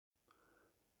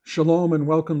Shalom and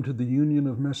welcome to the Union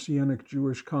of Messianic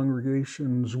Jewish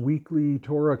Congregations weekly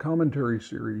Torah commentary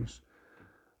series.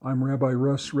 I'm Rabbi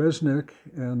Russ Resnick,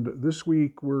 and this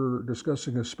week we're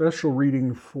discussing a special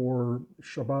reading for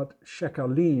Shabbat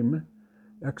Shekalim,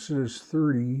 Exodus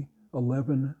 30,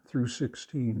 11 through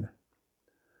 16.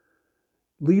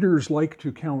 Leaders like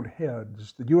to count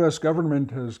heads. The U.S.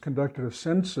 government has conducted a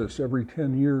census every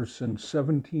 10 years since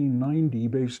 1790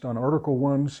 based on Article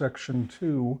 1, Section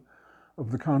 2 of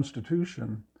the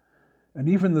Constitution. And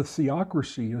even the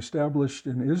theocracy established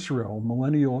in Israel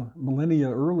millennia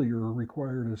earlier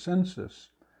required a census.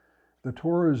 The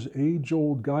Torah's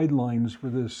age-old guidelines for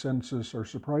this census are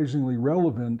surprisingly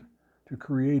relevant to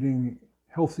creating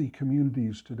healthy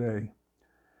communities today.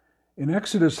 In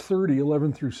Exodus 30,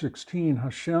 11 through 16,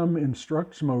 Hashem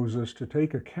instructs Moses to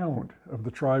take account of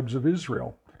the tribes of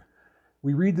Israel.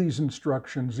 We read these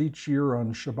instructions each year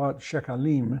on Shabbat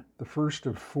Shekalim, the first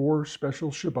of 4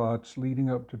 special Shabbats leading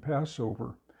up to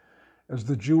Passover. As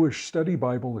the Jewish Study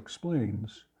Bible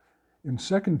explains, in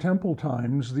Second Temple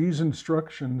times, these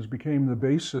instructions became the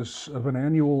basis of an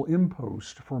annual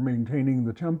impost for maintaining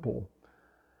the temple.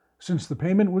 Since the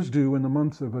payment was due in the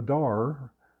month of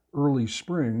Adar, early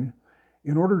spring,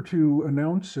 in order to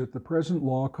announce it, the present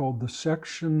law called the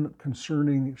section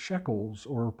concerning shekels,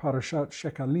 or Parashat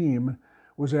Shekalim,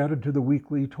 was added to the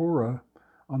weekly Torah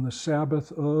on the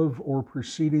Sabbath of or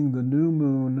preceding the new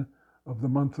moon of the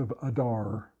month of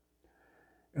Adar.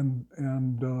 And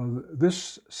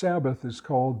this Sabbath is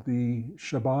called the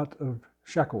Shabbat of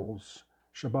Shekels,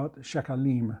 Shabbat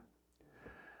Shekalim.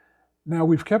 Now,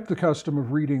 we've kept the custom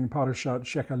of reading Parashat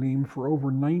Shekalim for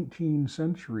over 19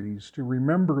 centuries to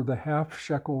remember the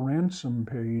half-shekel ransom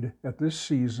paid at this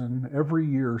season every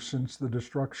year since the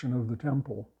destruction of the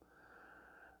temple.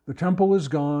 The temple is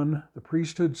gone, the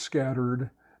priesthood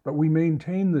scattered, but we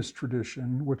maintain this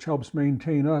tradition, which helps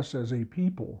maintain us as a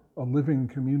people, a living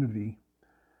community.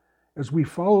 As we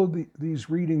follow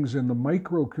these readings in the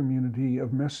micro-community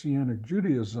of Messianic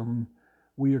Judaism,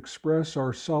 we express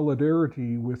our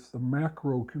solidarity with the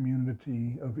macro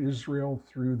community of Israel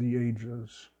through the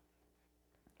ages.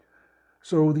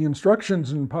 So the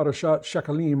instructions in Parashat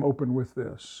Shekalim open with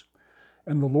this.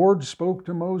 And the Lord spoke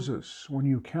to Moses, when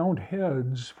you count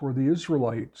heads for the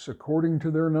Israelites according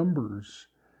to their numbers,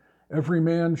 every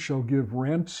man shall give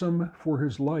ransom for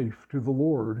his life to the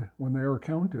Lord when they are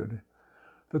counted,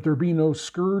 that there be no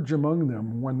scourge among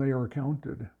them when they are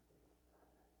counted.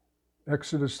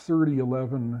 Exodus 30,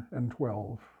 11 and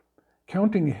 12.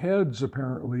 Counting heads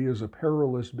apparently is a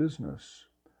perilous business.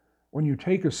 When you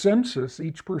take a census,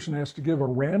 each person has to give a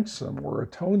ransom or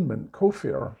atonement,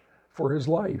 kofar, for his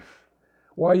life.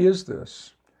 Why is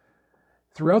this?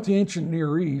 Throughout the ancient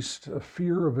Near East, a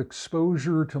fear of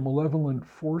exposure to malevolent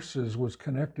forces was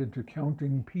connected to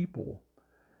counting people.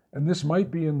 And this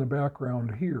might be in the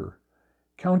background here.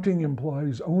 Counting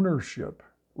implies ownership,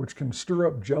 which can stir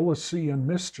up jealousy and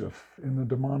mischief in the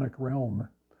demonic realm.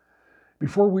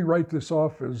 Before we write this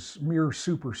off as mere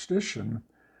superstition,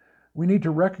 we need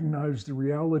to recognize the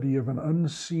reality of an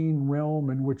unseen realm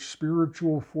in which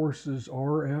spiritual forces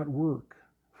are at work,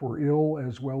 for ill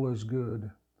as well as good.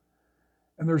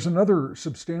 And there's another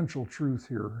substantial truth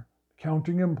here.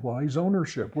 Counting implies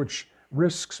ownership, which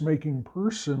risks making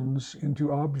persons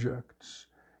into objects,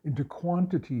 into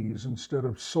quantities instead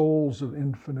of souls of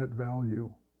infinite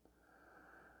value.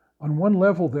 On one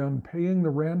level, then, paying the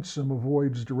ransom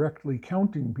avoids directly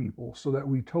counting people so that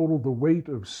we total the weight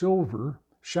of silver.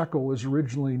 Shekel is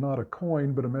originally not a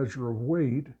coin, but a measure of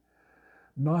weight,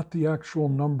 not the actual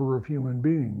number of human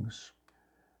beings.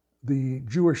 The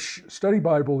Jewish Study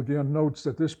Bible again notes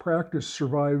that this practice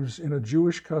survives in a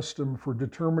Jewish custom for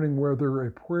determining whether a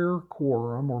prayer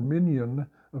quorum or minyan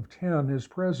of 10 is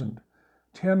present.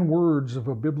 10 words of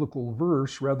a biblical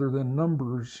verse rather than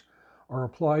numbers are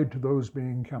applied to those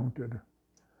being counted.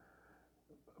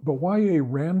 But why a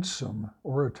ransom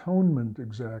or atonement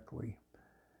exactly?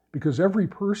 Because every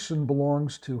person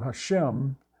belongs to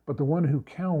Hashem, but the one who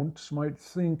counts might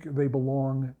think they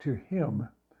belong to him.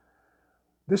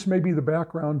 This may be the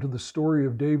background to the story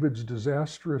of David's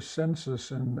disastrous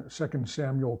census in 2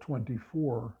 Samuel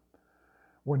 24.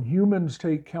 When humans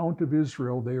take count of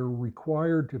Israel, they are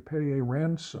required to pay a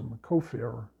ransom,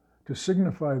 kofar, to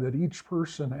signify that each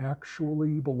person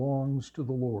actually belongs to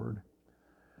the Lord.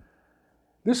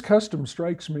 This custom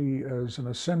strikes me as an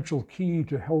essential key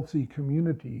to healthy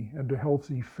community and to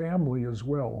healthy family as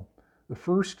well. The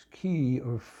first key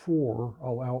of 4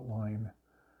 I'll outline.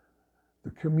 The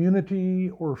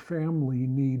community or family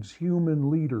needs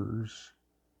human leaders,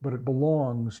 but it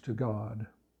belongs to God.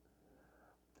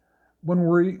 When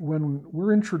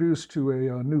we're introduced to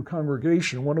a new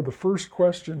congregation, one of the first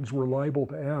questions we're liable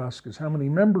to ask is how many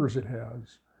members it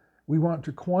has. We want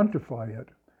to quantify it,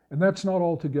 and that's not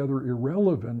altogether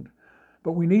irrelevant,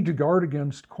 but we need to guard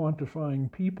against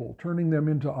quantifying people, turning them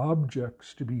into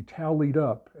objects to be tallied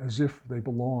up as if they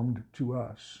belonged to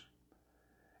us.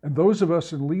 And those of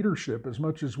us in leadership, as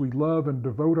much as we love and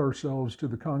devote ourselves to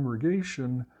the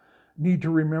congregation, need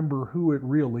to remember who it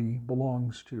really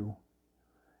belongs to.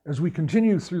 As we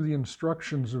continue through the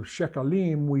instructions of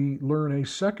Shekalim, we learn a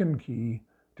second key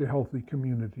to healthy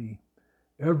community.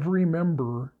 Every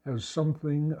member has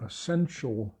something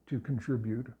essential to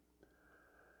contribute.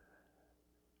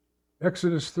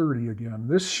 Exodus 30 again.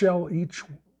 This shall each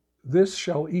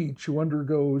who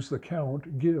undergoes the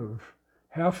count give.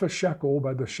 Half a shekel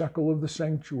by the shekel of the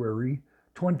sanctuary,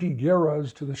 20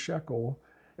 gerahs to the shekel,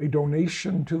 a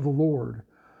donation to the Lord.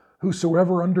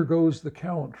 Whosoever undergoes the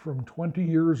count from 20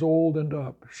 years old and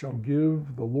up shall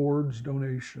give the Lord's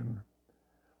donation.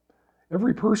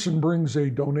 Every person brings a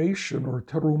donation or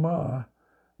terumah,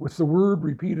 with the word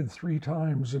repeated 3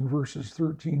 times in verses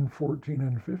 13, 14,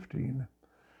 and 15.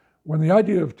 When the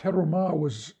idea of terumah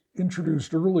was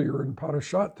introduced earlier in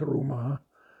Parashat Terumah,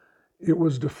 it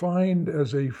was defined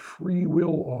as a free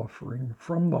will offering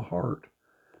from the heart,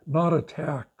 not a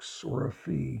tax or a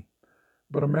fee,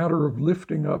 but a matter of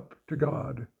lifting up to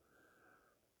God,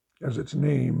 as its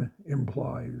name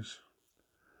implies.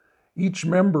 Each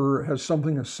member has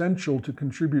something essential to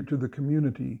contribute to the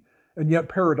community, and yet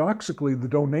paradoxically, the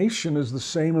donation is the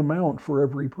same amount for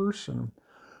every person.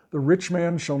 The rich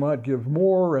man shall not give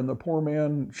more, and the poor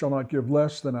man shall not give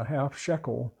less than a half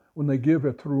shekel when they give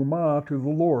a terumah to the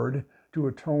Lord to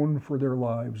atone for their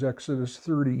lives. Exodus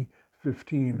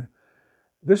 30:15.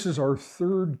 This is our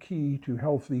third key to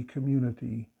healthy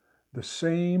community. The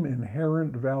same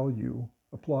inherent value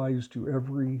applies to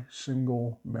every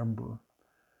single member.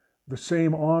 The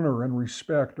same honor and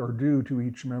respect are due to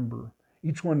each member.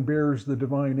 Each one bears the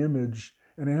divine image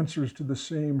and answers to the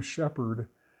same shepherd,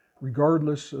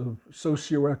 regardless of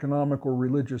socioeconomic or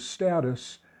religious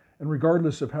status, and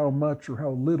regardless of how much or how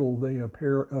little they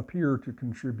appear to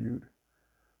contribute.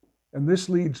 And this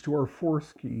leads to our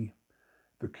fourth key.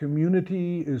 The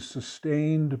community is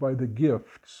sustained by the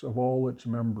gifts of all its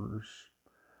members.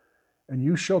 And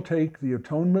you shall take the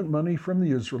atonement money from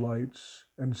the Israelites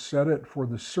and set it for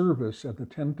the service at the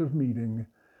tent of meeting,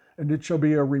 and it shall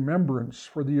be a remembrance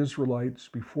for the Israelites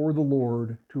before the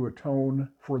Lord to atone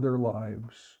for their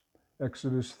lives.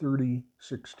 Exodus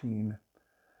 30:16.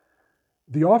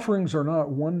 The offerings are not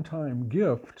one-time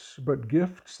gifts, but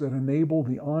gifts that enable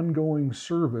the ongoing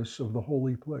service of the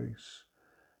holy place,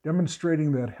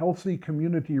 demonstrating that healthy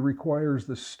community requires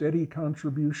the steady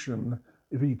contribution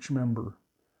of each member.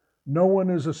 No one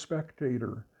is a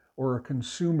spectator or a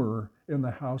consumer in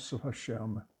the house of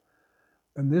Hashem.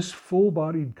 And this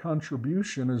full-bodied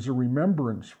contribution is a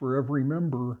remembrance for every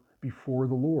member before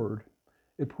the Lord.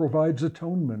 It provides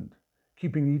atonement,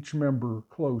 keeping each member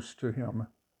close to Him.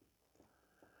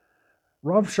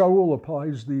 Rav Shaul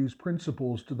applies these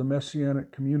principles to the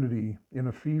Messianic community in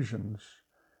Ephesians.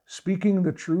 Speaking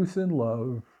the truth in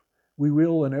love, we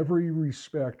will in every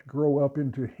respect grow up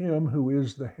into Him who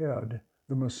is the head,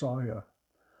 the Messiah.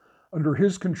 Under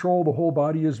His control, the whole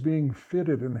body is being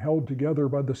fitted and held together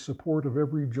by the support of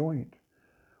every joint,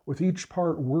 with each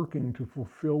part working to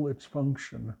fulfill its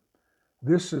function.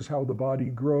 This is how the body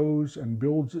grows and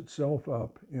builds itself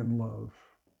up in love.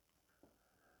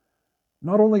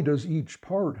 Not only does each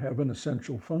part have an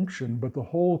essential function, but the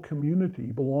whole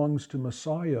community belongs to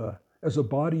Messiah as a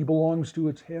body belongs to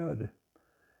its head.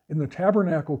 In the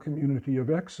tabernacle community of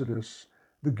Exodus,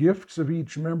 the gifts of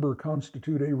each member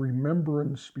constitute a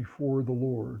remembrance before the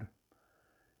Lord.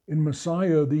 In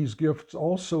Messiah, these gifts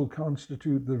also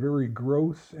constitute the very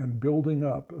growth and building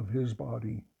up of His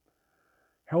body.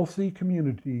 Healthy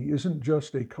community isn't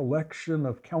just a collection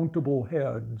of countable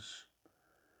heads,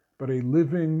 but a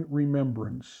living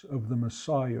remembrance of the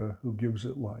Messiah who gives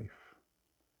it life.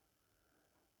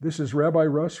 This is Rabbi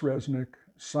Russ Resnick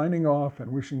signing off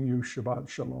and wishing you Shabbat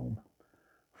Shalom.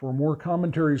 For more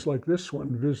commentaries like this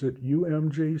one, visit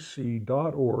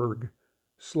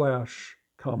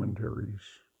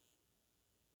umjc.org/commentaries.